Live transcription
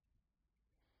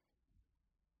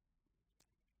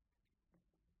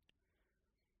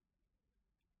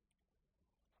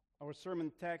Our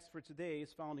sermon text for today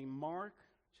is found in Mark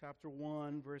chapter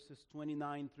 1, verses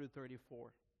 29 through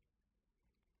 34.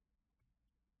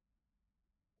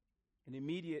 And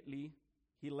immediately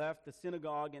he left the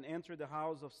synagogue and entered the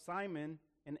house of Simon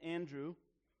and Andrew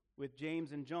with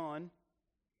James and John.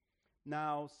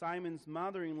 Now Simon's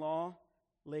mother-in-law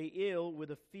lay ill with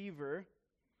a fever,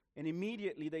 and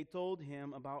immediately they told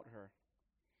him about her.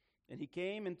 And he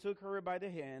came and took her by the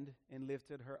hand and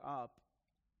lifted her up.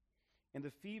 And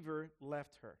the fever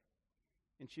left her,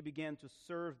 and she began to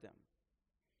serve them.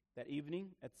 That evening,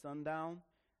 at sundown,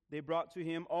 they brought to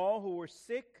him all who were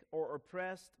sick or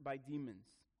oppressed by demons.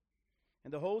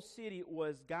 And the whole city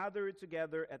was gathered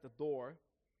together at the door,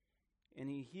 and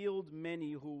he healed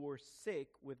many who were sick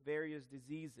with various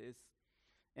diseases,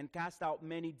 and cast out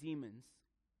many demons.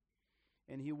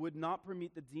 And he would not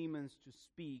permit the demons to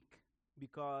speak,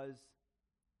 because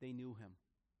they knew him.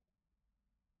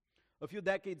 A few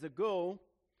decades ago,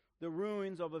 the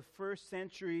ruins of a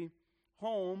first-century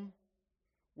home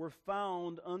were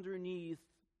found underneath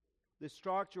the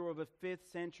structure of a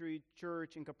 5th-century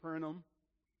church in Capernaum.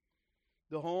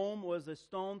 The home was a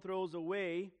stone's throw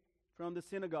away from the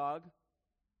synagogue.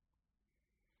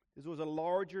 This was a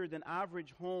larger than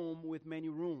average home with many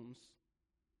rooms.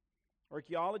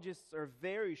 Archaeologists are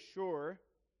very sure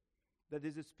that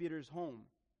this is Peter's home,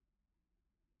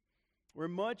 where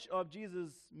much of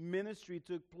Jesus' ministry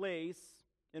took place,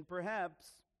 and perhaps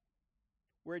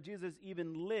where Jesus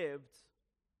even lived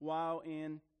while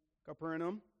in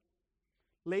Capernaum.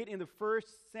 Late in the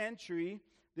 1st century,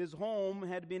 this home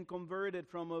had been converted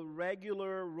from a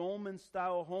regular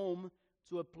Roman-style home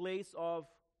to a place of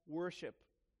worship.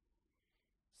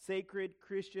 Sacred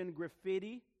Christian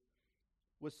graffiti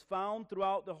was found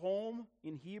throughout the home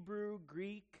in Hebrew,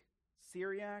 Greek,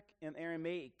 Syriac, and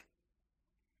Aramaic.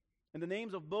 And the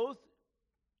names of both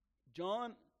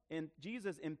John and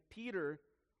Jesus and Peter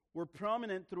were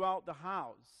prominent throughout the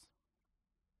house.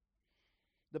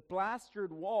 The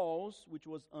plastered walls, which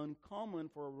was uncommon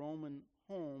for a Roman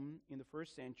home in the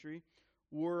 1st century,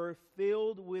 were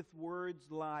filled with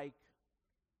words like,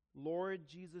 "Lord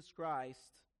Jesus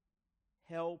Christ,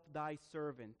 help thy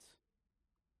servant,"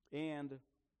 and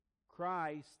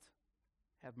 "Christ,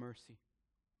 have mercy."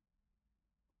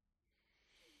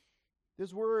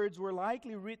 These words were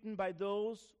likely written by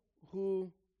those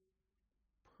who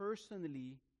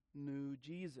personally knew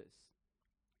Jesus.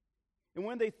 And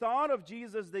when they thought of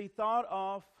Jesus, they thought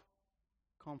of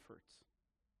comfort.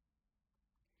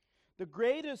 The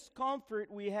greatest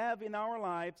comfort we have in our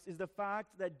lives is the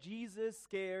fact that Jesus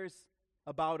cares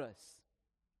about us.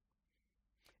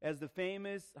 As the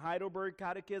famous Heidelberg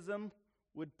Catechism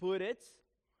would put it,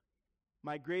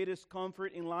 my greatest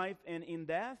comfort in life and in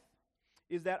death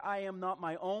is that I am not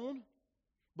my own,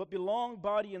 but belong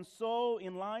body and soul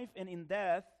in life and in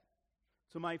death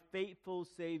to my faithful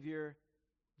Savior,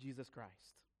 Jesus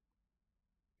Christ.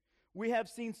 We have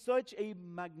seen such a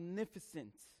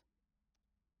magnificent,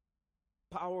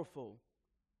 powerful,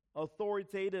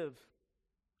 authoritative,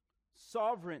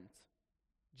 sovereign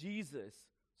Jesus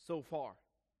so far.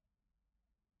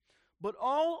 But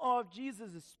all of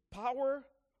Jesus' power,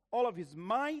 all of his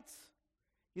might,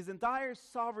 his entire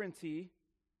sovereignty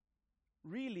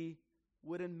really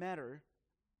wouldn't matter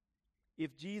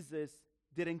if Jesus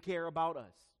didn't care about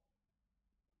us.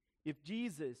 If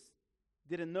Jesus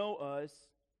didn't know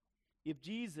us, if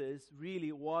Jesus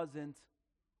really wasn't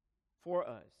for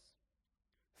us.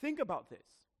 Think about this.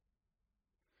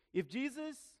 If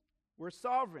Jesus were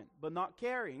sovereign but not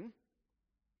caring,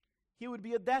 he would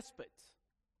be a despot,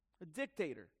 a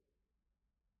dictator.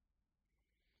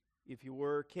 If he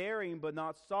were caring but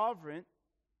not sovereign,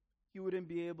 he wouldn't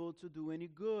be able to do any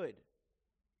good.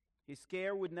 His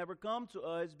care would never come to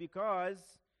us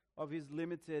because of his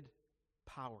limited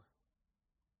power.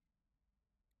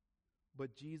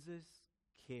 But Jesus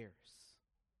cares,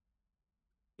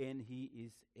 and he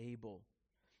is able.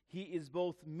 He is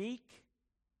both meek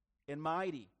and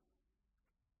mighty,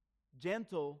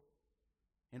 gentle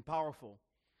and powerful.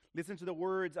 Listen to the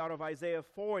words out of Isaiah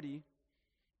 40,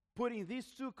 putting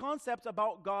these two concepts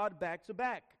about God back to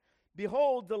back.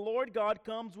 "Behold, the Lord God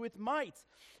comes with might,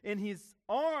 and his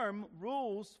arm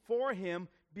rules for him.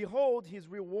 Behold, his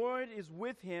reward is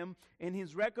with him, and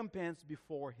his recompense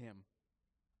before him."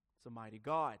 It's a mighty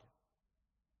God.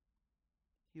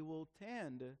 He will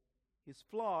tend his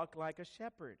flock like a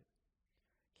shepherd.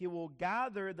 He will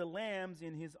gather the lambs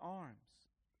in his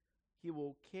arms. He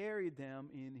will carry them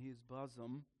in his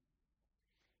bosom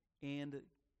and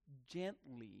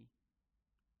gently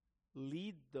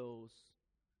lead those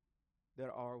that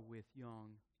are with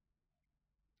young.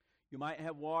 You might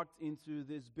have walked into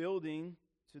this building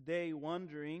today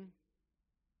wondering,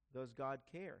 does God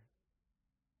care?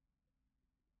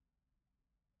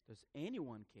 Does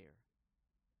anyone care?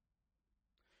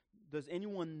 Does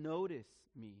anyone notice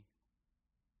me?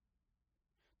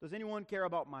 Does anyone care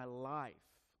about my life?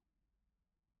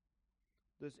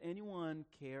 Does anyone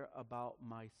care about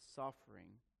my suffering?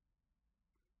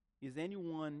 Is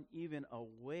anyone even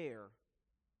aware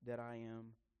that I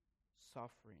am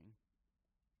suffering?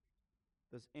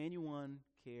 Does anyone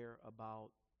care about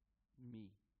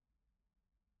me?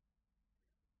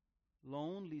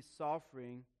 Lonely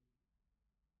suffering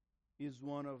is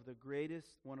one of the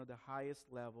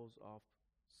highest levels of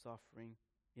suffering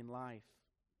in life.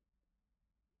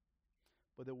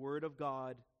 But the Word of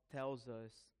God tells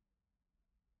us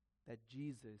that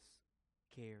Jesus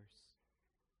cares.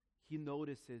 He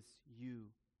notices you.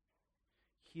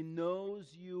 He knows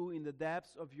you in the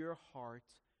depths of your heart.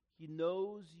 He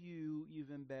knows you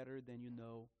even better than you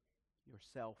know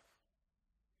yourself.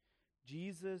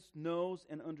 Jesus knows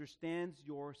and understands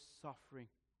your suffering,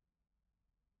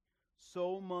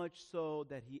 so much so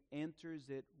that He enters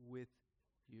it with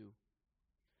you.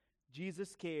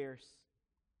 Jesus cares,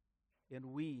 and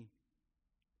we,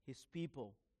 His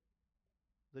people,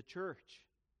 the church,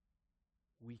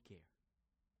 we care.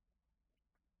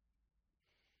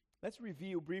 Let's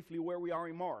review briefly where we are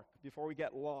in Mark before we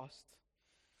get lost.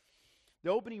 The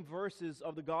opening verses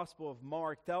of the Gospel of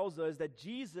Mark tells us that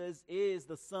Jesus is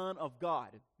the Son of God.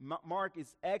 Mark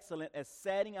is excellent at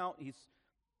setting out his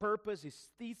purpose, his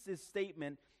thesis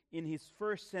statement in his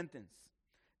first sentence.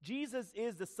 Jesus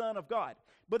is the Son of God.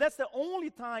 But that's the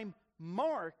only time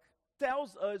Mark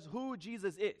tells us who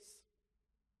Jesus is.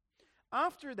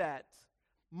 After that,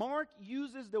 Mark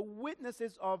uses the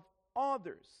witnesses of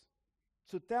others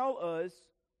to tell us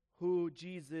who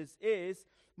Jesus is.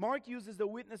 Mark uses the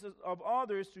witnesses of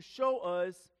others to show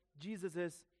us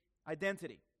Jesus'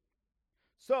 identity.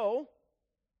 So,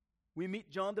 we meet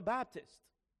John the Baptist.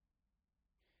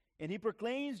 And he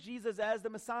proclaims Jesus as the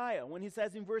Messiah when he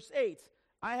says in verse 8,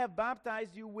 I have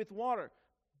baptized you with water,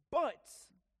 but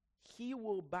He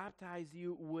will baptize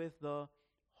you with the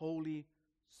Holy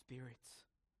Spirit.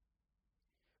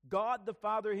 God the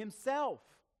Father Himself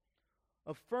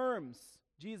affirms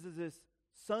Jesus'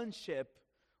 sonship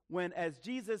when, as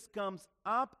Jesus comes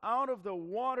up out of the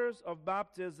waters of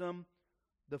baptism,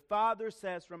 the Father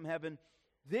says from heaven,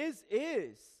 this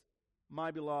is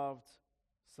my beloved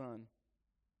Son.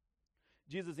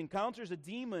 Jesus encounters a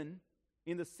demon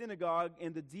in the synagogue,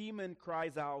 and the demon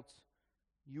cries out,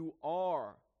 you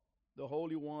are the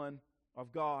Holy One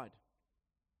of God.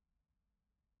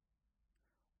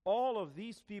 All of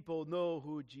these people know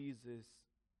who Jesus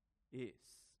is,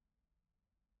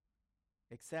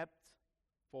 except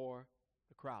for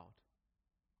the crowd.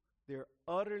 They're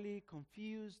utterly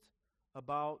confused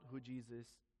about who Jesus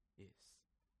is.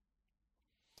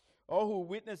 All who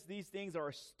witness these things are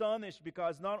astonished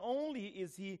because not only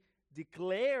is He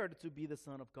declared to be the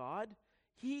Son of God,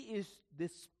 He is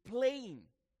displaying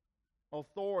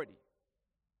authority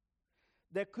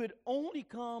that could only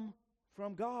come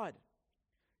from God.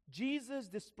 Jesus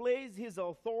displays His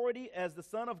authority as the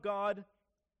Son of God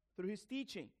through His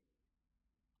teaching,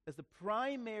 as the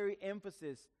primary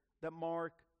emphasis that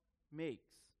Mark makes.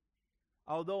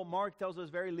 Although Mark tells us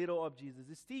very little of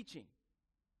Jesus' teaching.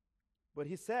 But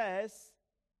he says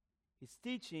his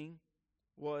teaching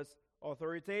was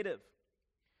authoritative.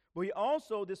 But he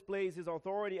also displays his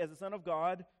authority as the Son of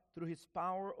God through his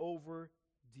power over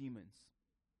demons.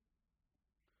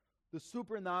 The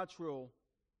supernatural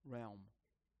realm.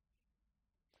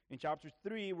 In chapter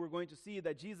 3, we're going to see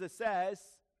that Jesus says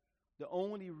the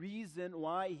only reason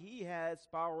why He has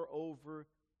power over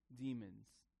demons,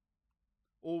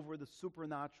 over the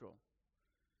supernatural,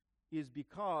 is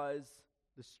because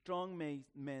the strong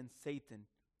man Satan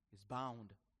is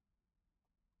bound.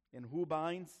 And who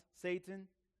binds Satan?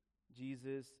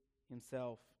 Jesus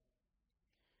Himself.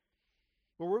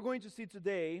 But we're going to see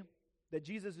today that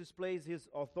Jesus displays His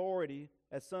authority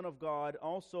as Son of God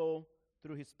also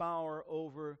through His power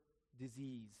over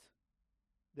disease,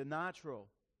 the natural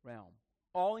realm,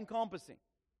 all-encompassing,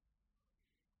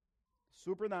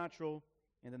 supernatural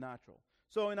and the natural.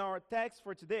 So in our text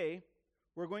for today,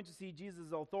 we're going to see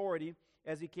Jesus' authority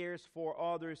as He cares for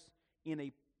others in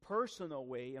a personal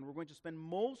way, and we're going to spend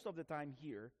most of the time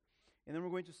here, and then we're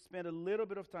going to spend a little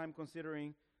bit of time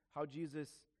considering how Jesus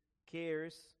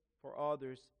cares for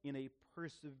others in a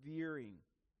persevering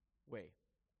way.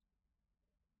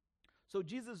 So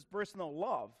Jesus' personal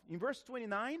love. In verse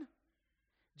 29,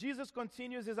 Jesus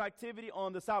continues His activity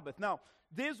on the Sabbath. Now,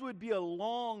 this would be a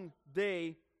long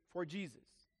day for Jesus.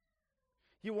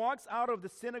 He walks out of the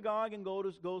synagogue and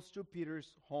goes to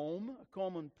Peter's home, a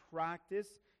common practice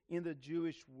in the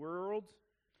Jewish world.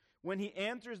 When he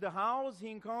enters the house, he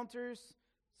encounters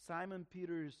Simon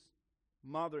Peter's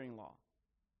mother-in-law.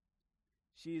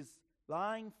 She's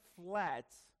lying flat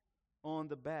on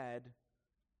the bed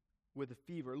with a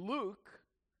fever. Luke,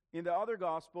 in the other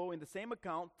gospel, in the same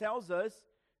account, tells us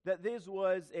that this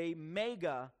was a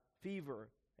mega fever,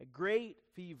 a great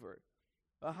fever,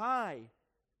 a high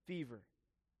fever.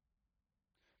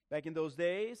 Back in those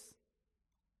days,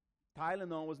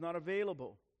 Tylenol was not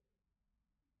available.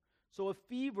 So a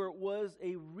fever was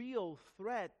a real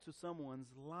threat to someone's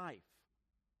life.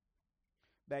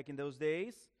 Back in those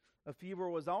days, a fever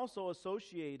was also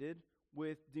associated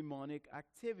with demonic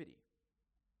activity.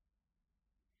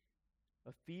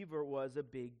 A fever was a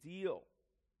big deal.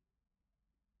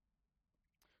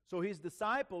 So his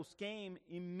disciples came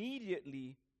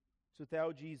immediately to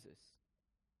tell Jesus.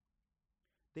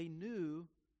 They knew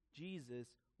Jesus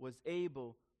was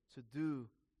able to do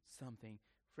something.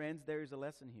 Friends, there is a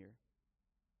lesson here.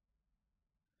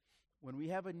 When we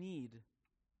have a need,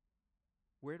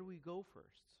 where do we go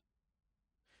first?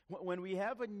 When we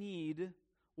have a need,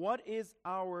 what is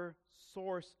our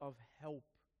source of help?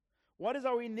 What is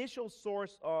our initial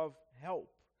source of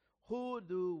help? Who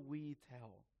do we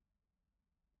tell?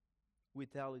 We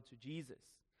tell it to Jesus.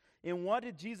 And what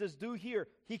did Jesus do here?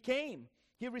 He came.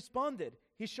 He responded.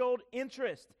 He showed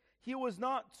interest. He was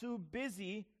not too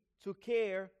busy to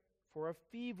care for a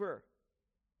fever.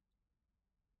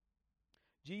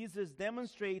 Jesus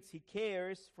demonstrates he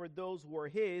cares for those who are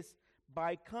his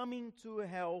by coming to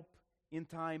help in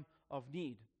time of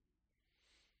need.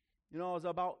 You know, I was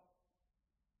about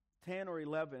 10 or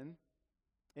 11,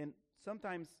 and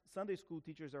sometimes Sunday school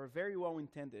teachers are very well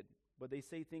intended, but they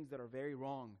say things that are very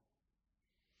wrong.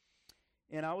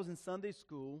 And I was in Sunday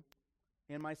school,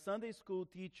 and my Sunday school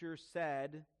teacher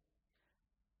said,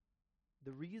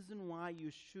 the reason why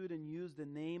you shouldn't use the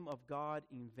name of God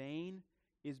in vain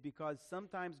is because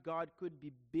sometimes God could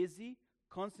be busy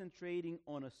concentrating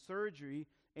on a surgery,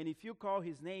 and if you call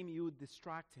his name, you would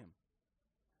distract him.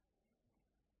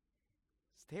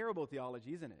 It's terrible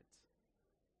theology, isn't it?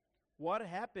 What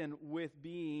happened with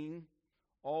being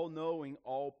all-knowing,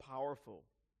 all-powerful?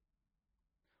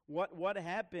 What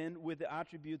happened with the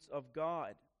attributes of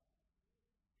God?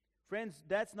 Friends,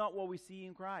 that's not what we see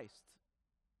in Christ.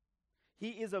 He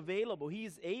is available. He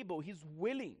is able. He's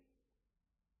willing.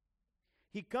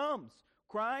 He comes.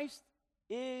 Christ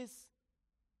is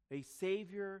a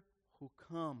Savior who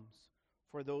comes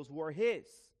for those who are his.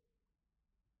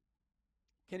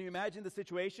 Can you imagine the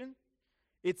situation?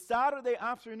 It's Saturday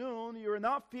afternoon. You're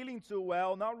not feeling too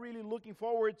well, not really looking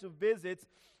forward to visits,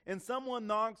 and someone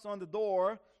knocks on the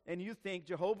door, and you think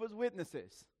Jehovah's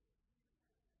Witnesses.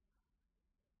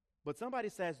 But somebody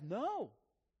says, no,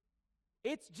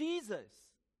 it's Jesus.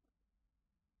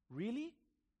 Really?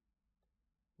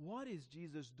 What is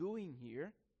Jesus doing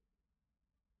here?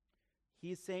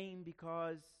 He's saying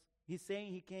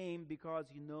he came because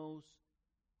he knows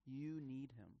you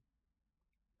need him.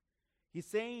 He's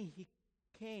saying he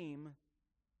came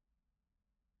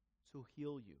to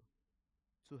heal you,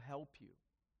 to help you.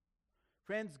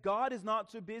 Friends, God is not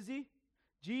too busy.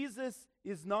 Jesus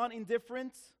is not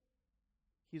indifferent.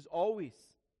 He's always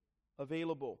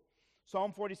available.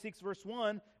 Psalm 46 verse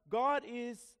 1, God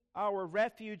is our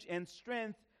refuge and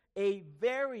strength, a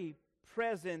very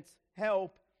present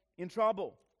help in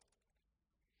trouble.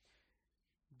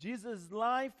 Jesus'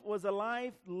 life was a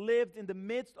life lived in the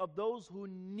midst of those who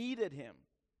needed him.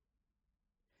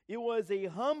 It was a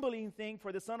humbling thing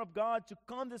for the Son of God to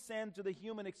condescend to the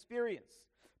human experience.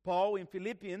 Paul in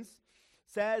Philippians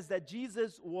says that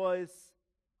Jesus was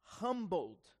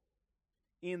humbled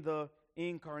in the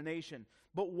incarnation.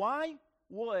 But why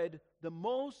would the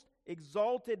most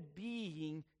exalted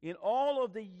being in all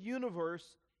of the universe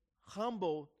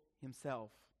humble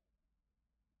himself?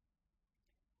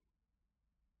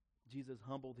 Jesus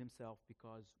humbled himself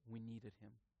because we needed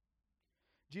him.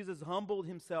 Jesus humbled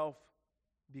himself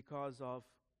because of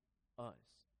us.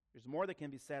 There's more that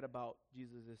can be said about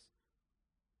Jesus'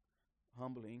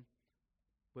 humbling,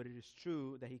 but it is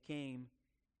true that he came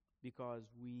because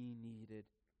we needed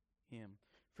him.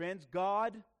 Friends,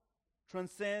 God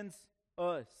transcends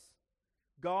us.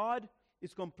 God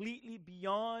is completely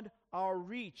beyond our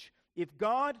reach. If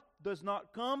God does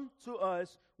not come to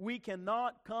us, we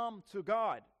cannot come to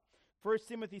God. 1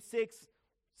 Timothy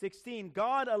 6:16,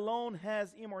 God alone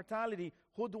has immortality,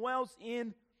 who dwells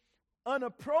in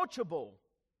unapproachable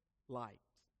light.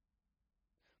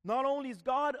 Not only is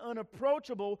God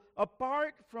unapproachable,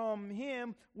 apart from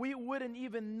him, we wouldn't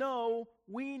even know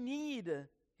we need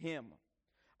him.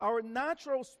 Our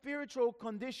natural spiritual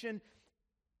condition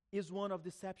is one of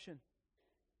deception.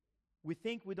 We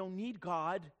think we don't need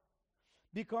God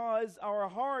because our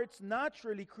hearts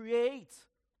naturally create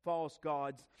false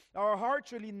gods. Our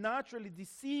hearts really naturally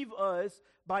deceive us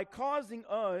by causing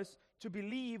us to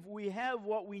believe we have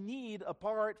what we need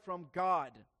apart from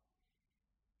God.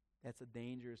 That's a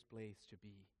dangerous place to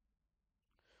be.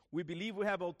 We believe we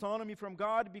have autonomy from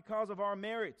God because of our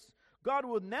merits. God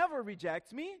will never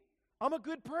reject me. I'm a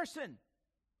good person.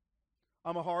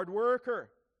 I'm a hard worker.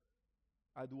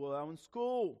 I do well in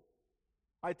school.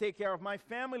 I take care of my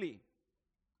family.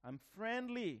 I'm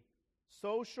friendly,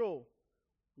 social,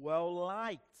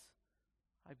 well-liked.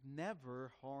 I've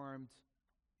never harmed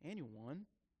anyone.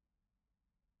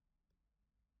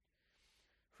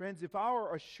 Friends, if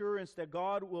our assurance that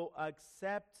God will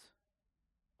accept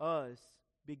us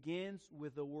begins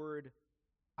with the word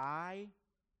I,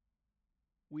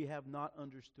 we have not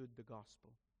understood the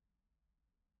gospel.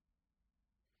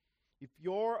 If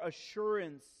your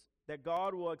assurance that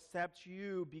God will accept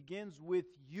you begins with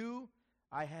you,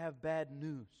 I have bad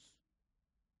news.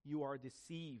 You are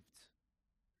deceived.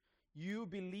 You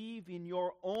believe in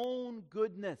your own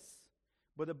goodness,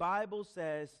 but the Bible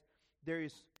says there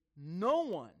is no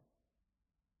one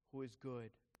who is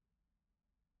good.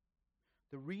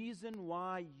 The reason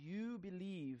why you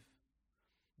believe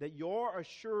that your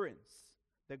assurance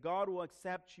that God will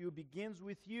accept you begins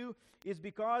with you is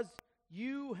because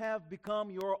you have become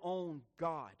your own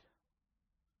God.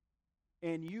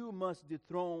 And you must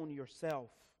dethrone yourself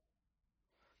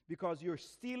because you're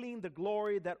stealing the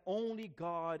glory that only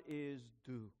God is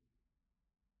due.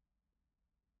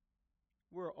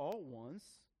 We're all once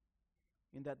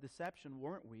in that deception,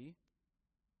 weren't we?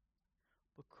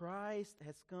 But Christ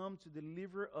has come to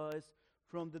deliver us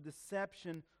from the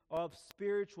deception of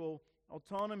spiritual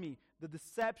autonomy, the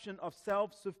deception of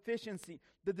self-sufficiency,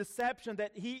 the deception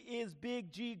that He is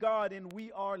big G God and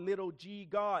we are little g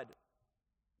God.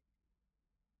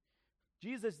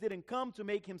 Jesus didn't come to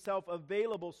make Himself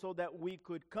available so that we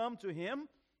could come to Him.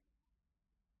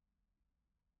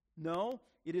 No,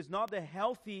 it is not the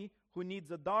healthy who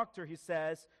needs a doctor, He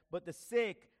says, but the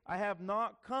sick. I have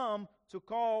not come to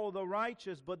call the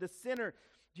righteous, but the sinner.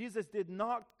 Jesus did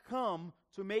not come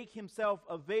to make Himself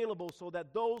available so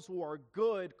that those who are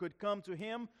good could come to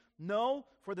Him. No,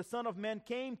 for the Son of Man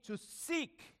came to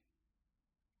seek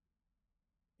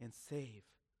and save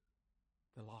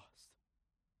the lost.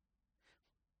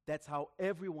 That's how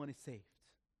everyone is saved.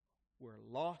 We're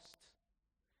lost,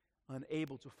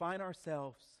 unable to find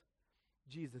ourselves.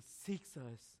 Jesus seeks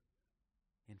us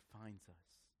and finds us.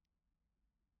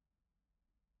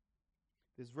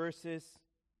 These verses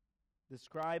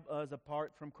describe us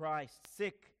apart from Christ,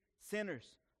 sick, sinners,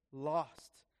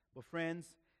 lost. But friends,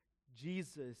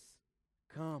 Jesus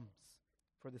comes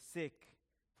for the sick,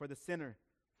 for the sinner,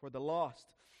 for the lost.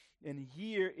 And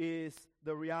here is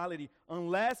the reality.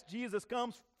 Unless Jesus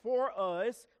comes for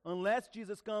us, unless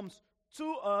Jesus comes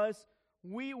to us,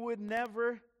 we would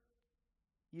never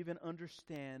even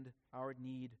understand our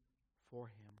need for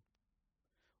Him.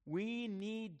 We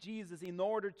need Jesus in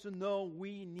order to know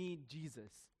we need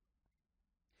Jesus.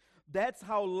 That's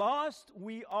how lost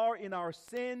we are in our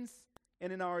sins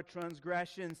and in our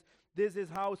transgressions. This is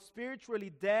how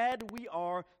spiritually dead we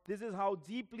are. This is how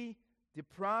deeply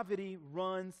depravity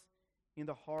runs in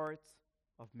the hearts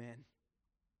of men.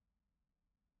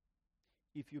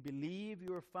 If you believe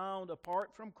you are found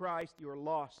apart from Christ, you are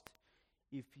lost.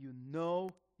 If you know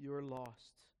you are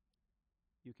lost,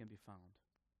 you can be found.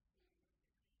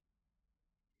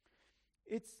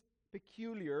 It's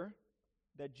peculiar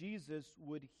that Jesus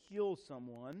would heal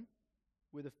someone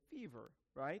with a fever,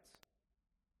 right?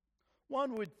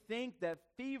 One would think that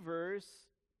fevers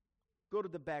go to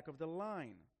the back of the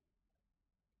line.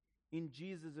 In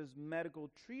Jesus' medical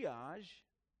triage,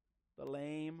 the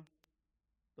lame,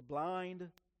 the blind,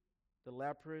 the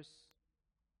leprous,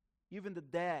 even the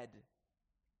dead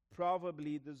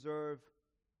probably deserve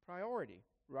priority,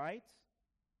 right?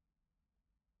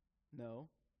 No.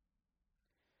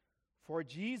 For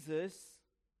Jesus,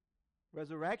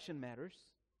 resurrection matters,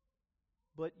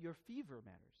 but your fever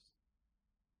matters.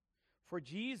 For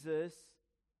Jesus,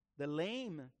 the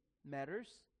lame matters,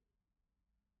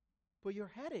 but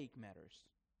your headache matters.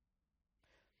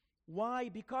 Why?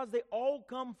 Because they all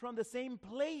come from the same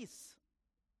place.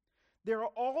 They're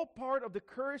all part of the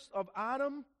curse of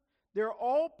Adam. They're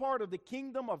all part of the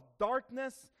kingdom of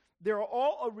darkness. They're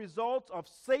all a result of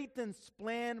Satan's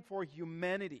plan for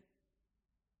humanity.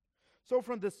 So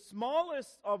from the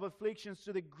smallest of afflictions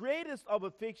to the greatest of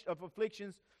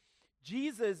afflictions,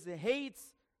 Jesus hates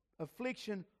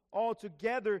affliction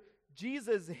altogether.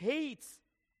 Jesus hates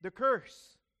the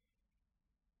curse.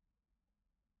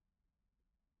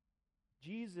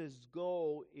 Jesus'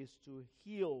 goal is to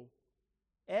heal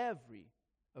every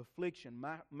affliction.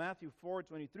 Matthew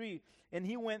 4:23. And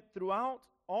he went throughout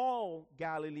all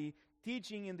Galilee,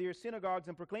 teaching in their synagogues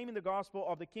and proclaiming the gospel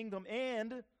of the kingdom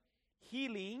and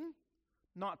healing,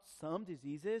 not some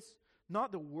diseases,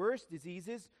 not the worst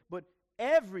diseases, but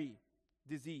every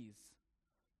disease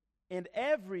and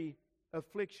every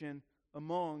affliction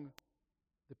among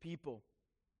the people.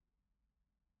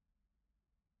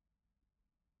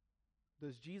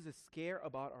 Does Jesus care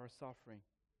about our suffering?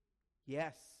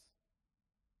 Yes.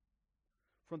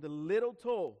 From the little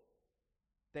toe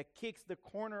that kicks the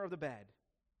corner of the bed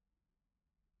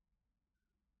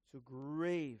to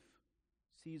grave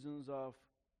seasons of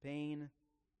pain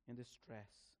and distress,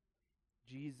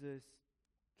 Jesus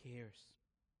cares.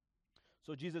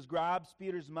 So Jesus grabs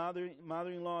Peter's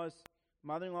mother-in-law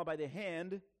by the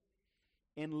hand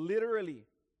and literally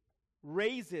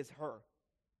raises her.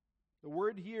 The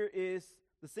word here is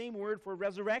the same word for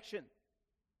resurrection.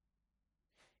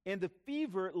 And the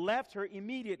fever left her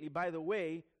immediately. By the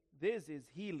way, this is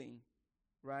healing,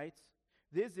 right?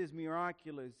 This is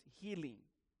miraculous healing.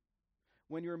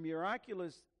 When you're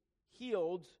miraculous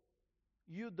healed,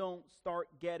 you don't start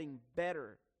getting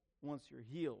better once you're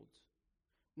healed.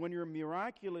 When you're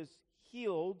miraculous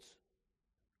healed,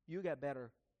 you get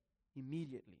better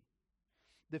immediately.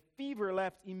 The fever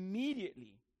left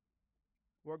immediately.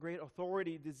 What great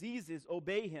authority! Diseases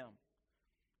obey him.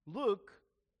 Luke,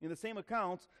 in the same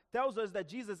account, tells us that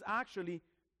Jesus actually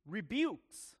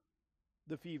rebukes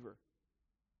the fever.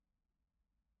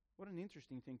 What an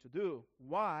interesting thing to do.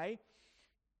 Why?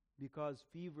 Because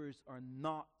fevers are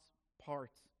not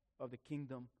part of the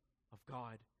kingdom of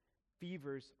God.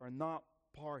 Fevers are not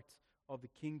part of the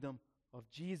kingdom of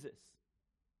Jesus.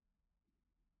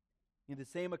 In the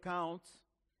same account,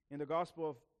 in the Gospel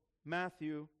of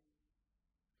Matthew,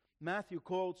 Matthew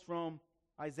quotes from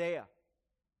Isaiah,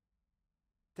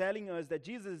 telling us that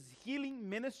Jesus' healing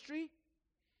ministry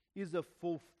is a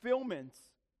fulfillment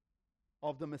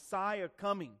of the Messiah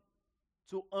coming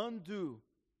to undo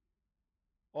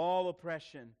all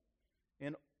oppression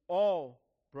and all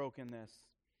brokenness.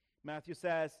 Matthew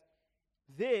says,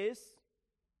 this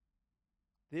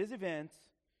event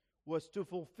was to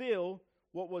fulfill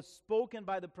what was spoken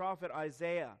by the prophet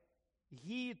Isaiah.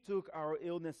 He took our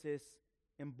illnesses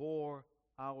and bore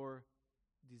our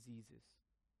diseases.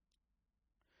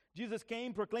 Jesus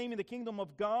came proclaiming the kingdom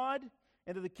of God,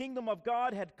 and that the kingdom of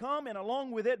God had come, and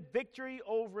along with it, victory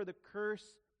over the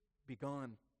curse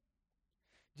begun.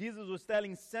 Jesus was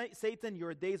telling Satan,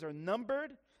 your days are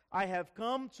numbered. I have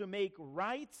come to make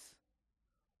right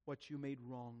what you made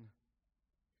wrong.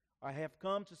 I have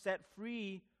come to set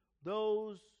free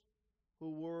those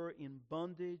who were in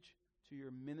bondage to your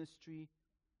ministry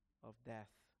of death.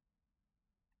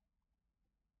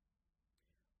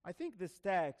 I think this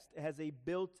text has a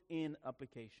built-in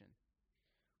application.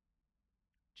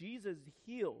 Jesus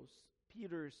heals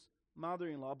Peter's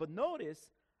mother-in-law, but notice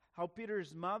how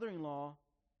Peter's mother-in-law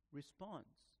responds.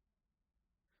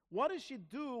 What does she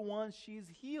do once she's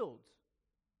healed?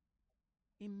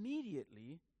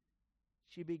 Immediately,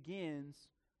 she begins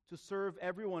to serve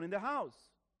everyone in the house.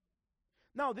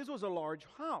 Now, this was a large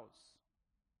house.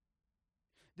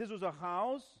 This was a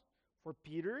house for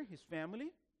Peter, his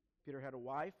family. Peter had a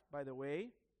wife, by the way,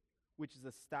 which is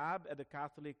a stab at the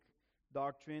Catholic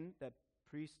doctrine that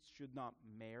priests should not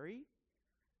marry.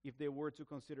 If they were to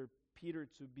consider Peter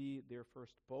to be their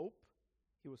first pope,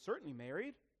 he was certainly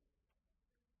married.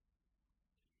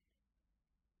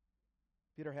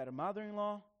 Peter had a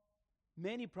mother-in-law.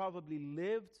 Many probably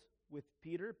lived with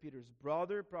Peter. Peter's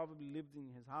brother probably lived in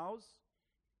his house.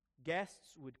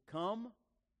 Guests would come.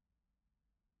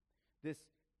 This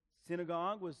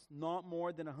synagogue was not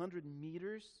more than 100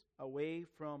 meters away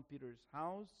from Peter's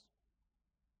house.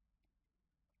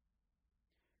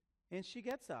 And she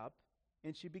gets up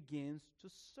and she begins to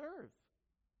serve.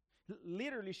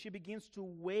 Literally, she begins to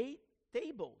wait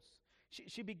tables.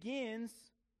 She begins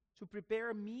to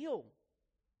prepare a meal.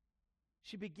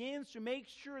 She begins to make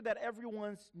sure that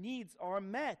everyone's needs are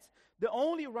met. The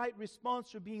only right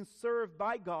response to being served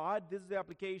by God, this is the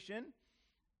application,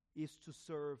 is to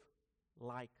serve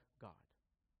like God.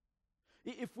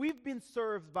 If we've been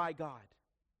served by God,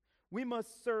 we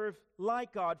must serve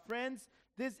like God. Friends,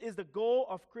 this is the goal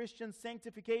of Christian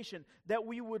sanctification, that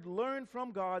we would learn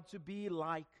from God to be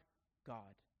like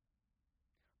God.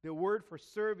 The word for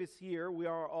service here, we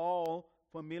are all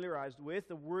familiarized with.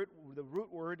 The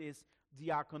root word is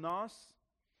diakonos.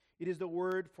 It is the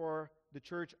word for the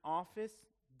church office,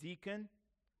 deacon,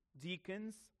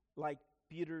 deacons, like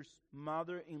Peter's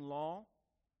mother-in-law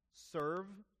serve.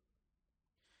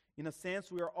 In a sense,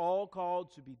 we are all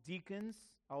called to be deacons,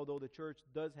 although the church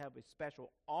does have a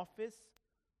special office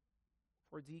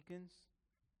for deacons.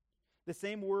 The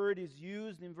same word is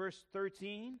used in verse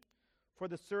 13 for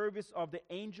the service of the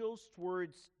angels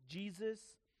towards Jesus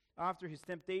after his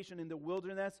temptation in the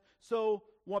wilderness. So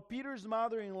what Peter's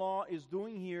mother-in-law is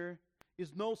doing here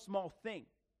is no small thing.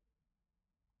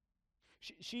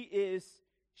 She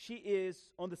is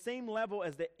on the same level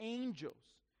as the angels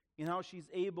in how she's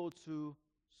able to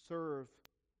serve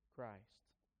Christ.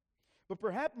 But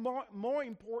perhaps more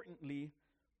importantly,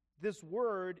 this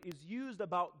word is used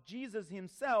about Jesus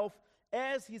himself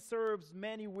as he serves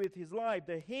many with his life.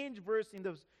 The hinge verse in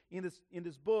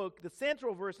this book, the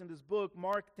central verse in this book,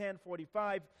 Mark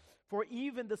 10:45, for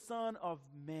even the Son of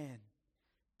Man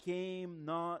came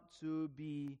not to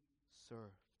be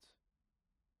served,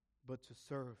 but to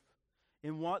serve.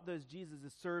 And what does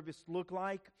Jesus' service look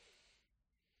like?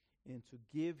 And to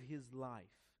give his life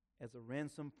as a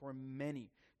ransom for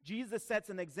many. Jesus sets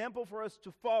an example for us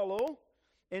to follow.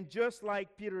 And just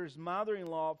like Peter's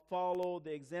mother-in-law followed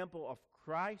the example of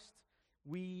Christ,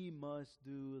 we must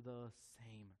do the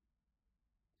same.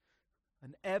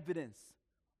 An evidence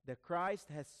that Christ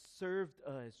has served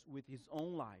us with his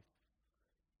own life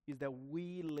is that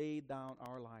we lay down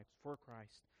our lives for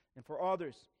Christ and for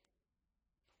others.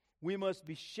 We must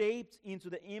be shaped into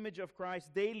the image of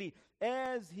Christ daily.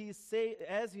 As he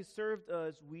served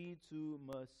us, we too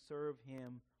must serve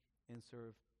him and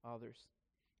serve others.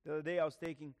 The other day I was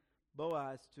taking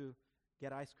Boaz to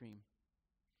get ice cream.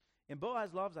 And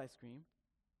Boaz loves ice cream.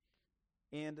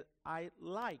 And I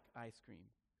like ice cream.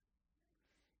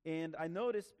 And I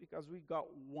noticed, because we got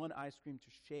one ice cream to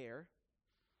share,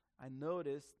 I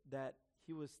noticed that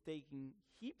he was taking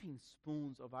heaping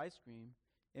spoons of ice cream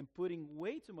and putting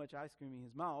way too much ice cream in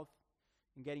his mouth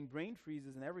and getting brain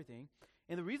freezes and everything.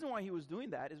 And the reason why he was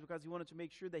doing that is because he wanted to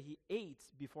make sure that he ate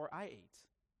before I ate.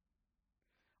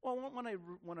 Well,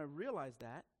 when I realized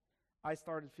that, I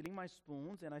started filling my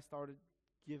spoons and I started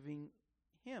giving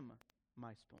him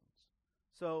my spoons.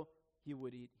 So he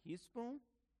would eat his spoon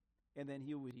and then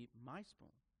he would eat my spoon.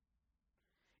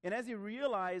 And as he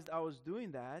realized I was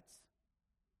doing that,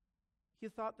 he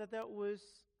thought that that was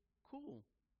cool.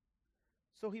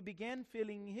 So he began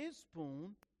filling his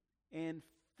spoon and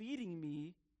feeding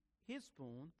me his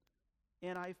spoon,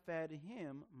 and I fed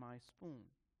him my spoon.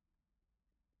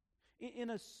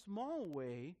 In a small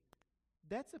way,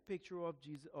 that's a picture of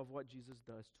Jesus, of what Jesus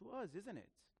does to us, isn't it?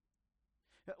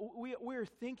 We're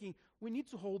thinking we need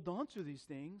to hold on to these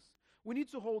things. We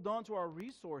need to hold on to our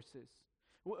resources.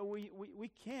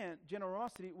 We can't,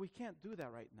 generosity, we can't do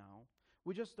that right now.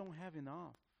 We just don't have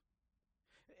enough.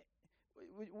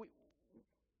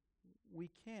 We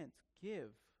can't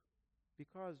give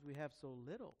because we have so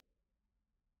little.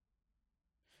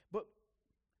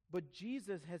 But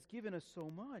Jesus has given us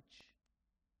so much.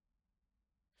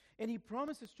 And he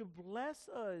promises to bless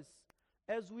us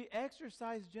as we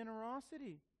exercise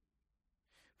generosity.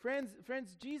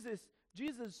 Friends,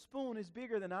 Jesus' spoon is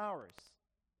bigger than ours.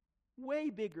 Way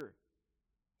bigger.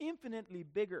 Infinitely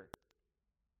bigger.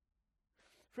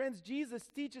 Friends, Jesus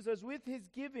teaches us with his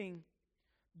giving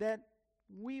that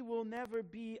we will never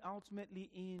be ultimately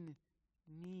in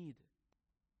need.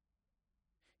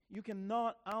 You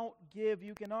cannot outgive,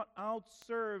 you cannot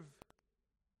outserve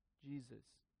Jesus.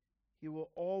 He will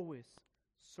always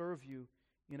serve you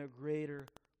in a greater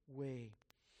way.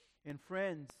 And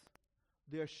friends,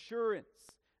 the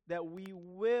assurance that we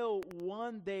will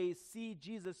one day see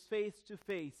Jesus face to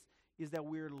face is that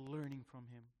we're learning from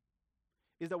him.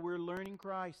 Is that we're learning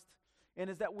Christ. And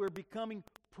is that we're becoming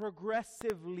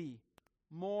progressively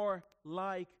more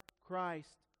like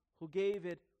Christ, who gave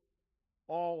it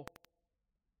all.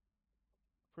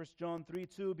 1 John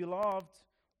 3:2, beloved,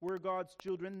 we're God's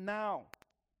children now.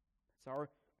 It's our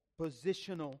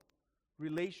positional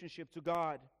relationship to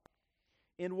God.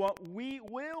 And what we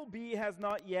will be has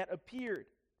not yet appeared.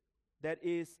 That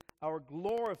is our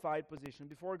glorified position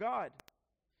before God.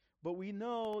 But we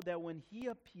know that when he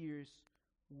appears,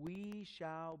 we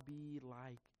shall be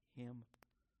like him,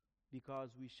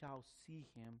 because we shall see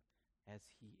him as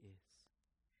he is.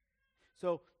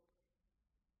 So,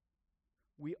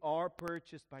 we are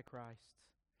purchased by Christ.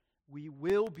 We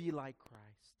will be like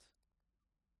Christ.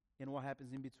 And what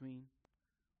happens in between?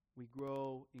 We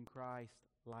grow in Christ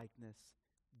likeness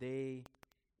day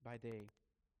by day.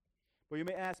 But you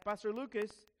may ask, Pastor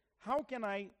Lucas, how can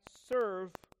I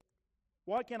serve?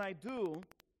 What can I do?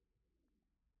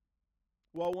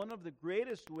 Well, one of the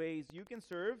greatest ways you can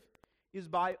serve is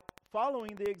by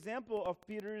following the example of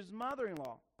Peter's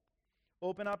mother-in-law.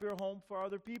 Open up your home for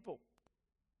other people.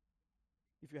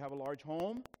 If you have a large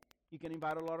home, you can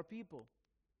invite a lot of people.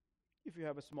 If you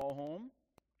have a small home,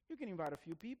 you can invite a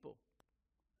few people.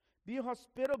 Be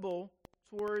hospitable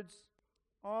towards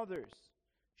others.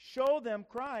 Show them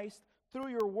Christ through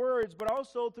your words, but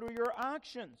also through your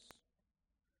actions.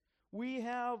 We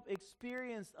have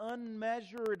experienced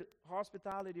unmeasured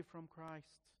hospitality from Christ.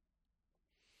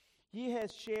 He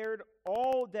has shared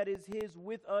all that is His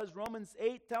with us. Romans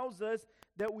 8 tells us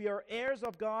that we are heirs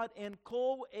of God and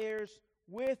co-heirs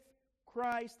with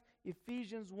Christ.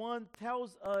 Ephesians 1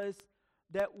 tells us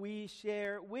that we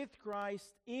share with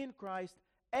Christ, in Christ,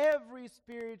 every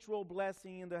spiritual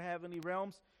blessing in the heavenly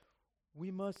realms.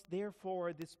 We must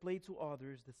therefore display to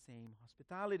others the same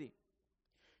hospitality.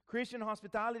 Christian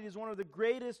hospitality is one of the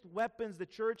greatest weapons the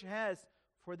church has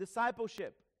for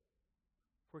discipleship,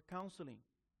 for counseling,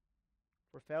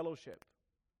 for fellowship,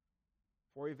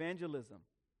 for evangelism,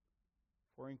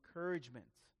 for encouragement.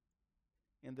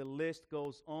 And the list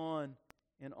goes on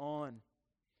and on.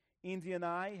 Indy and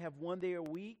I have one day a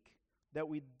week that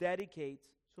we dedicate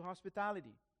to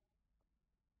hospitality.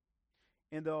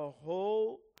 And the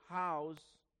whole house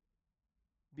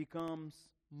becomes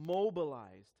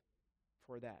mobilized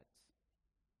for that.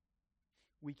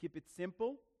 We keep it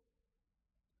simple,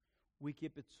 we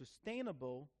keep it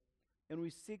sustainable, and we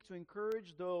seek to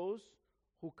encourage those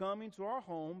who come into our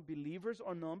home, believers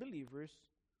or non-believers,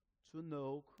 to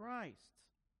know Christ.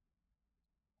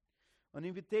 An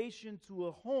invitation to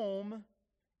a home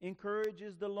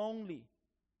encourages the lonely.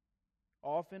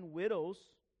 Often widows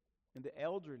and the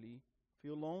elderly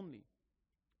feel lonely.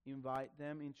 Invite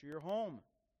them into your home.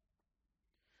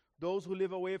 Those who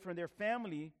live away from their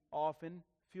family often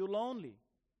feel lonely.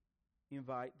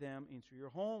 Invite them into your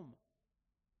home.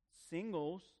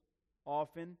 Singles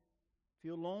often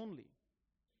feel lonely.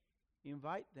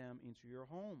 Invite them into your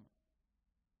home.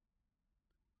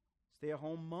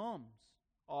 Stay-at-home moms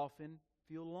often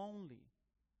feel lonely.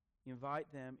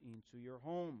 Invite them into your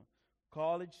home.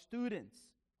 College students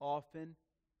often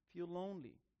feel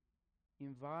lonely.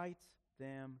 Invite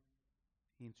them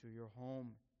into your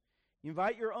home.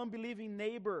 Invite your unbelieving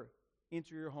neighbor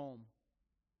into your home.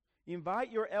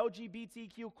 Invite your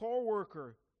LGBTQ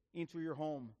co-worker into your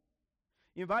home.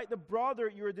 Invite the brother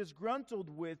you're disgruntled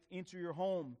with into your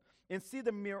home and see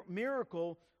the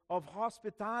miracle of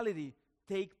hospitality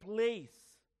take place.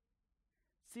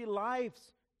 See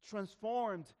lives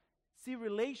transformed. See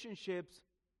relationships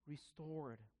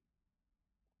restored.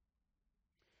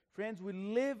 Friends, we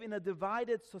live in a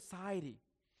divided society,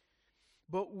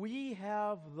 but we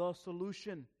have the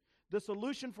solution. The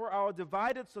solution for our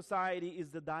divided society is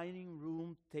the dining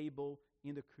room table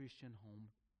in the Christian home.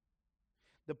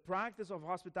 The practice of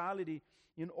hospitality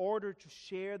in order to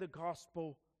share the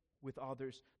gospel with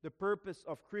others. The purpose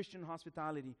of Christian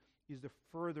hospitality is the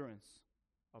furtherance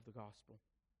of the gospel.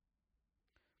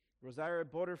 Rosaria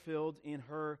Butterfield, in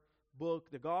her book,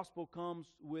 The Gospel Comes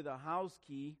with a House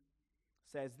Key,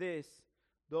 says this: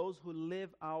 those who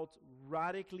live out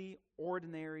radically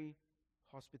ordinary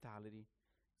hospitality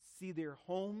see their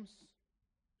homes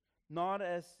not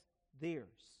as theirs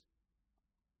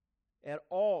at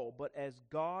all, but as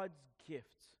God's gift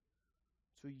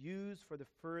to use for the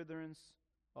furtherance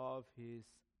of His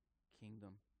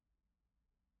kingdom.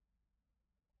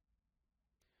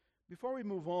 Before we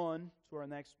move on to our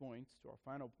next point, to our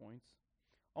final points,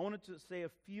 I wanted to say a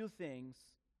few things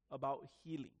about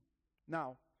healing.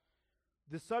 Now,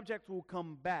 the subject will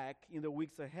come back in the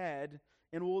weeks ahead,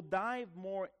 and we'll dive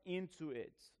more into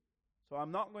it. So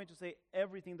I'm not going to say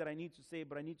everything that I need to say,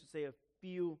 but I need to say a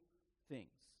few things.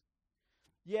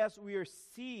 Yes, we are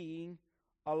seeing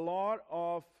a lot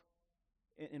of,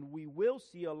 and we will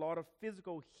see a lot of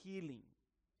physical healing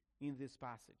in these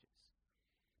passages.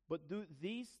 But do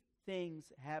these things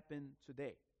happen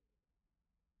today?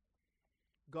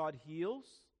 God heals.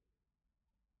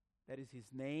 That is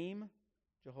His name,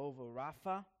 Jehovah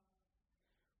Rapha.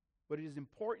 But it is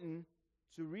important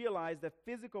to realize that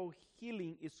physical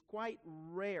healing is quite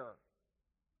rare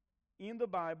in the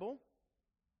Bible,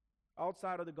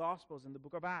 outside of the Gospels, in the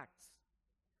book of Acts.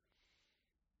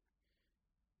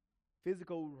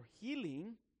 Physical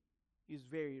healing is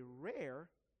very rare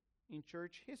in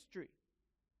church history.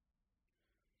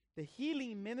 The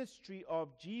healing ministry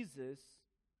of Jesus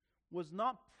was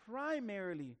not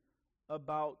primarily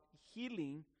about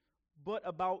healing, but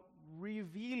about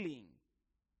revealing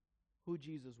who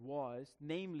Jesus was,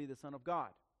 namely the Son of God.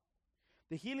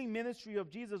 The healing ministry of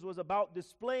Jesus was about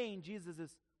displaying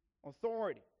Jesus'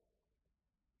 authority.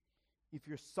 If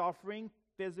you're suffering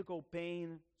physical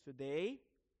pain today,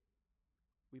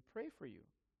 we pray for you.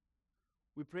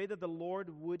 We pray that the Lord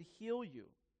would heal you.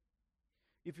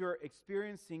 If you're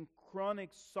experiencing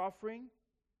chronic suffering,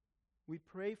 we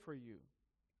pray for you.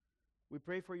 We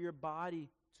pray for your body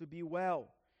to be well.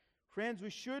 Friends, we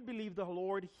should believe the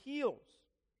Lord heals,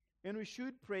 and we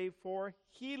should pray for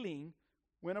healing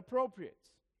when appropriate.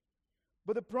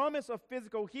 But the promise of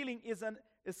physical healing is an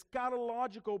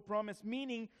eschatological promise,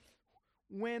 meaning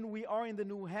when we are in the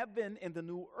new heaven and the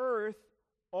new earth,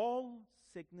 all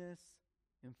sickness,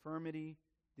 infirmity,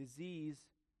 disease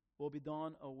will be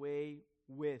done away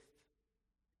with.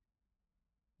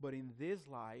 But in this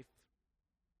life,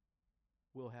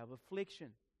 we'll have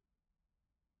affliction.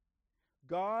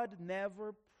 God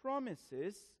never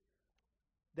promises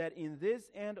that in this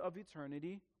end of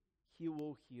eternity, He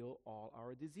will heal all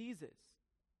our diseases.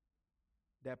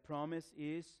 That promise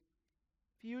is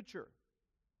future.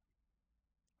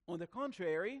 On the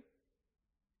contrary,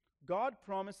 God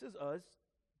promises us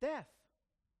death.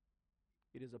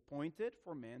 It is appointed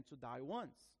for man to die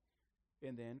once,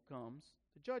 and then comes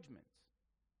the judgment.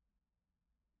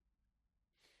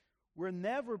 We're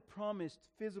never promised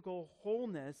physical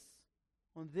wholeness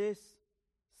on this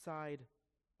side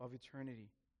of eternity.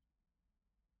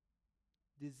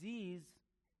 Disease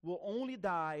will only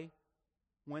die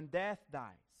when death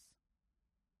dies.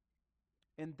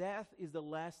 And death is the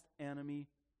last enemy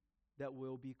that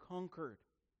will be conquered.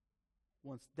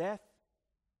 Once death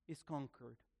is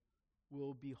conquered,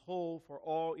 we'll be whole for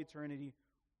all eternity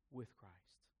with Christ.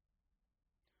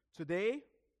 Today,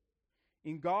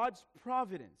 in God's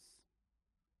providence,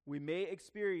 we may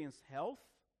experience health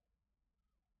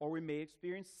or we may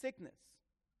experience sickness.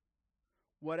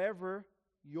 Whatever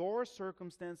your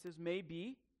circumstances may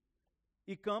be,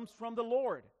 it comes from the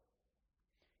Lord.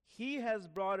 He has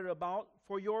brought it about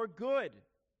for your good.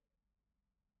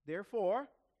 Therefore,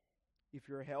 if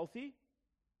you're healthy,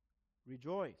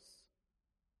 rejoice.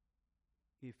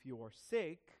 If you are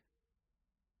sick,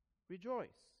 rejoice.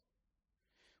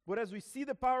 But as we see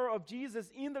the power of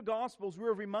Jesus in the Gospels, we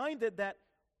are reminded that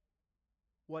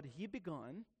what He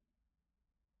begun,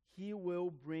 He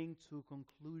will bring to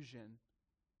conclusion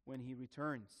when He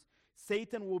returns.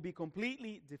 Satan will be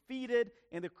completely defeated,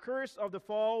 and the curse of the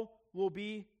fall will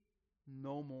be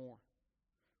no more.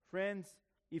 Friends,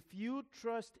 if you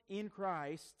trust in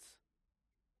Christ,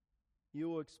 you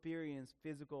will experience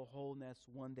physical wholeness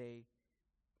one day.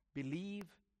 Believe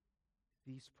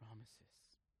these promises.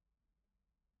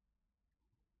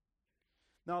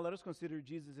 Now let us consider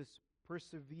Jesus'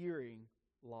 persevering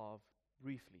love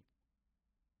briefly.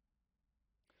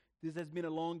 This has been a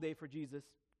long day for Jesus,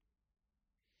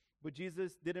 but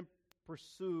Jesus didn't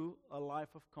pursue a life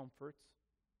of comfort,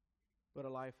 but a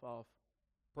life of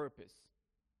purpose.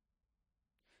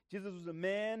 Jesus was a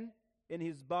man, and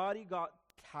his body got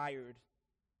tired.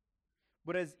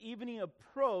 But as evening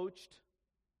approached,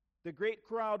 the great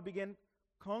crowd began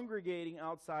congregating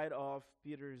outside of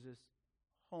Peter's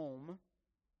home.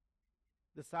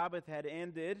 The Sabbath had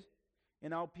ended,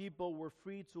 and now people were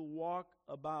free to walk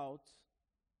about.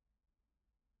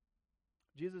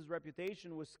 Jesus'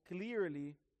 reputation was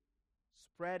clearly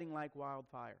spreading like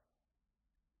wildfire.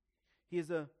 He is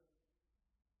a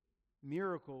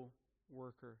miracle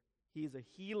worker. He is a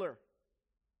healer.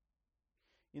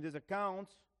 In this account,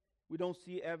 we don't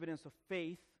see evidence of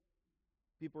faith.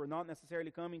 People are not necessarily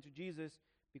coming to Jesus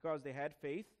because they had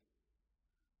faith.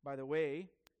 By the way,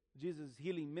 Jesus'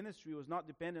 healing ministry was not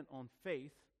dependent on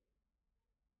faith.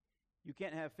 You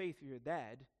can't have faith if you're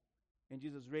dead, and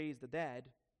Jesus raised the dead.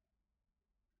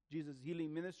 Jesus'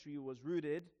 healing ministry was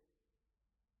rooted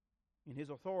in His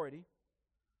authority.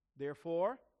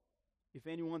 Therefore, if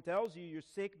anyone tells you you're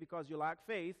sick because you lack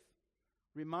faith,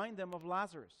 remind them of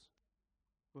Lazarus,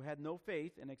 who had no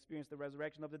faith and experienced the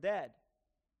resurrection of the dead.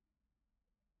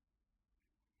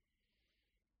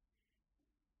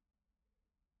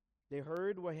 They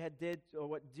heard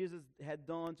what Jesus had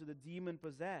done to the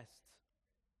demon-possessed.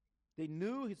 They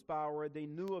knew His power. They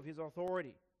knew of His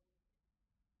authority.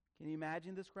 Can you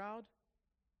imagine this crowd?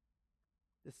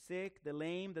 The sick, the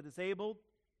lame, the disabled,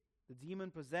 the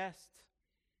demon-possessed,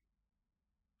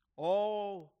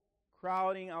 all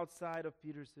crowding outside of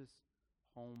Peter's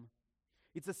home.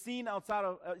 It's a scene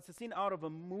out of a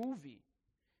movie.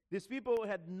 These people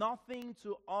had nothing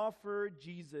to offer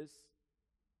Jesus.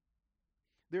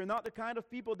 They're not the kind of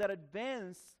people that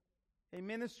advance a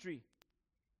ministry.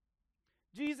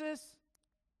 Jesus,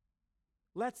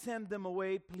 let's send them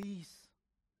away, please.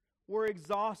 We're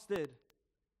exhausted.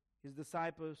 His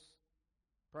disciples,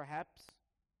 perhaps,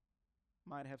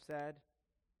 might have said.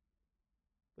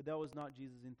 But that was not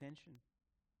Jesus' intention.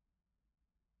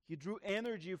 He drew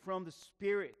energy from the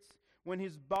Spirit. When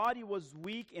his body was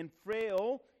weak and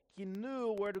frail, He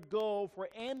knew where to go for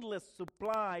endless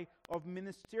supply of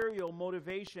ministerial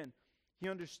motivation. He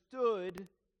understood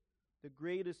the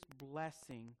greatest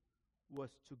blessing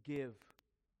was to give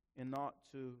and not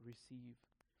to receive.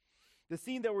 The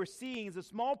scene that we're seeing is a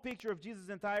small picture of Jesus'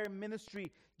 entire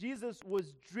ministry. Jesus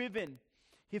was driven.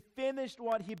 He finished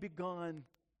what he begun.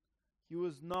 He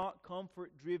was not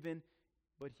comfort-driven,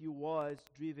 but he was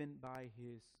driven by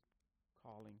his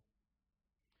calling.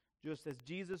 Just as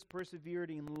Jesus persevered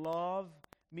in love,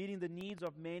 meeting the needs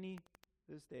of many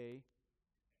this day,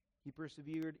 he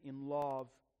persevered in love,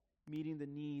 meeting the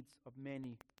needs of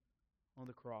many on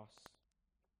the cross.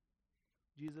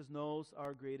 Jesus knows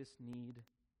our greatest need,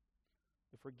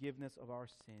 the forgiveness of our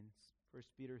sins. 1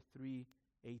 Peter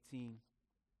 3:18.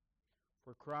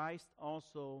 For Christ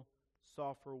also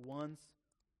suffered once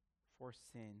for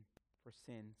sins,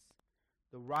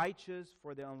 the righteous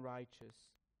for the unrighteous,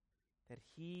 that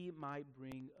he might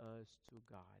bring us to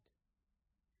God,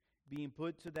 being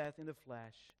put to death in the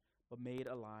flesh, but made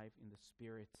alive in the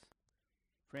Spirit.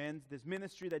 Friends, this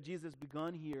ministry that Jesus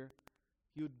begun here,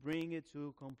 he would bring it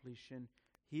to completion.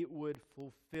 He would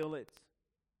fulfill it.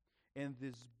 And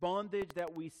this bondage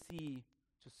that we see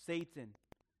to Satan,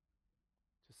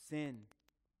 to sin,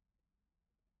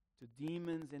 to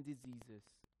demons and diseases,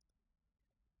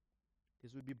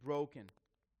 this would be broken.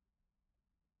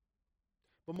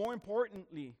 But more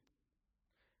importantly,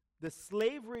 the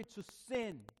slavery to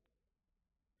sin,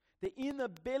 the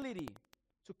inability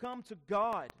to come to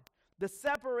God, the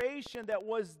separation that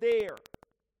was there,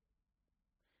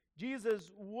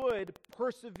 Jesus would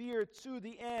persevere to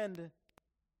the end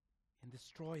and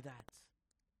destroy that.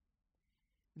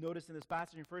 Notice in this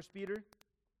passage in 1 Peter,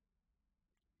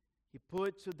 he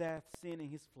put to death sin in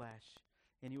his flesh,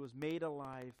 and he was made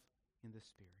alive in the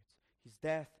Spirit. His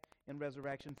death and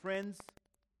resurrection. Friends,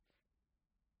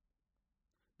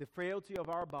 the frailty of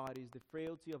our bodies, the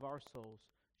frailty of our souls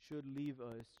should lead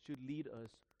us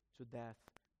to death,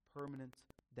 permanent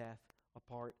death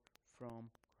apart from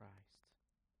Christ.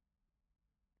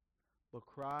 But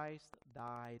Christ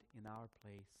died in our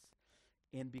place.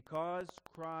 And because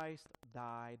Christ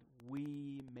died,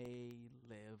 we may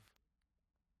live.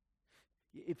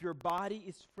 If your body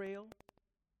is frail,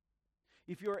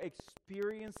 if you're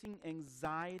experiencing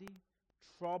anxiety,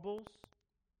 troubles,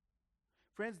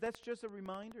 friends, that's just a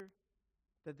reminder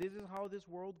that this is how this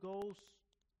world goes.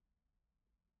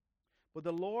 But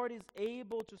the Lord is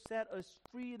able to set us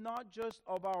free, not just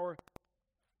of our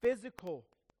physical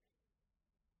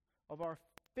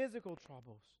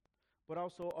troubles, but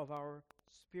also of our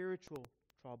spiritual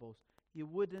troubles. It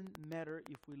wouldn't matter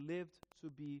if we lived to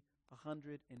be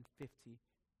 150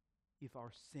 if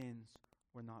our sins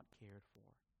were not cared for.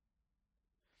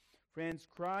 Friends,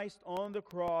 Christ on the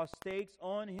cross takes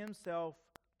on himself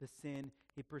the sin.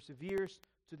 He perseveres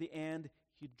to the end.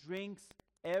 He drinks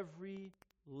every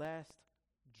last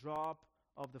drop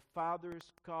of the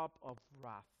Father's cup of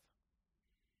wrath.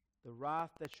 The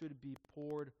wrath that should be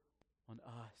poured on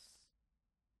us.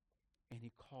 And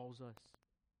he calls us,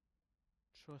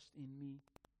 trust in me.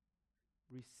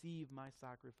 Receive my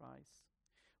sacrifice.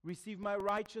 Receive my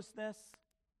righteousness.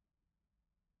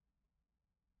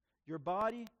 Your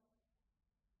body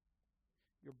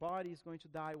is going to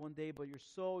die one day, but your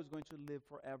soul is going to live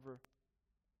forever.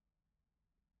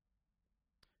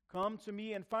 Come to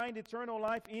me and find eternal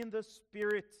life in the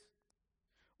Spirit.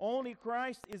 Only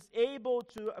Christ is able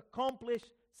to accomplish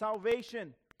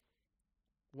salvation.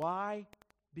 Why?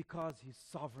 Because he's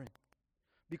sovereign.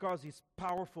 Because he's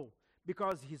powerful.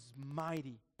 Because he's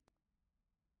mighty.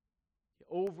 He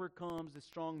overcomes the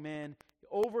strong man. He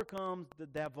overcomes the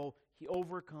devil. He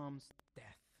overcomes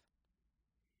death.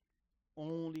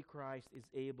 Only Christ is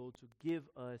able to give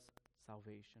us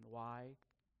salvation. Why?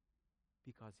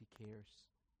 Because he cares.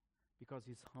 Because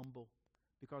he's humble.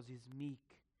 Because he's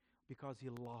meek. Because he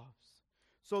loves.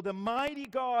 So the mighty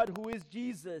God who is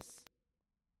Jesus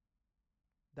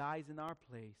dies in our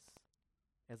place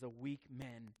as a weak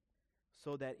man,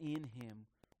 so that in him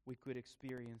we could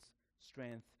experience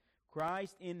strength.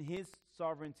 Christ in his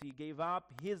sovereignty gave up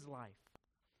his life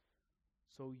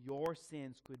so your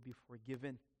sins could be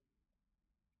forgiven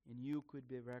and you could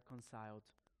be reconciled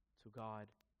to God.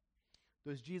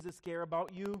 Does Jesus care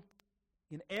about you?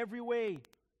 In every way,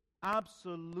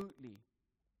 absolutely.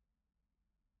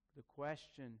 The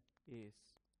question is,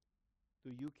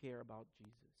 do you care about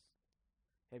Jesus?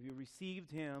 Have you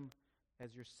received him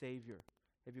as your Savior?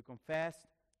 Have you confessed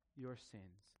your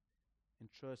sins and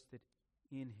trusted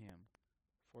in him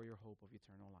for your hope of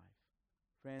eternal life?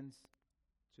 Friends,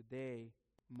 today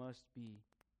must be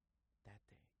that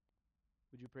day.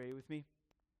 Would you pray with me?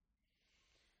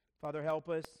 Father, help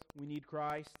us. We need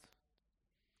Christ.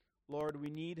 Lord,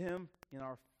 we need Him in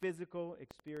our physical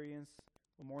experience,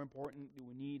 but more importantly,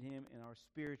 we need Him in our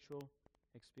spiritual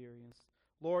experience.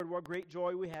 Lord, what great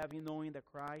joy we have in knowing that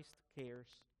Christ cares.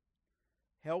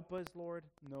 Help us, Lord,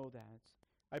 know that.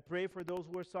 I pray for those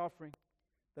who are suffering,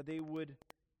 that they would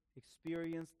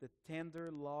experience the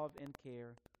tender love and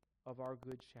care of our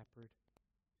Good Shepherd.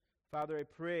 Father, I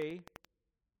pray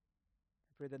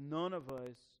that none of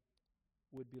us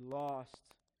would be lost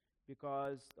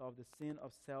because of the sin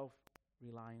of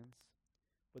self-reliance,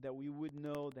 but that we would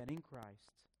know that in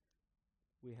Christ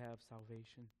we have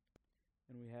salvation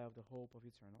and we have the hope of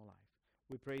eternal life.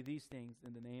 We pray these things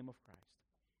in the name of Christ.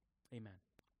 Amen.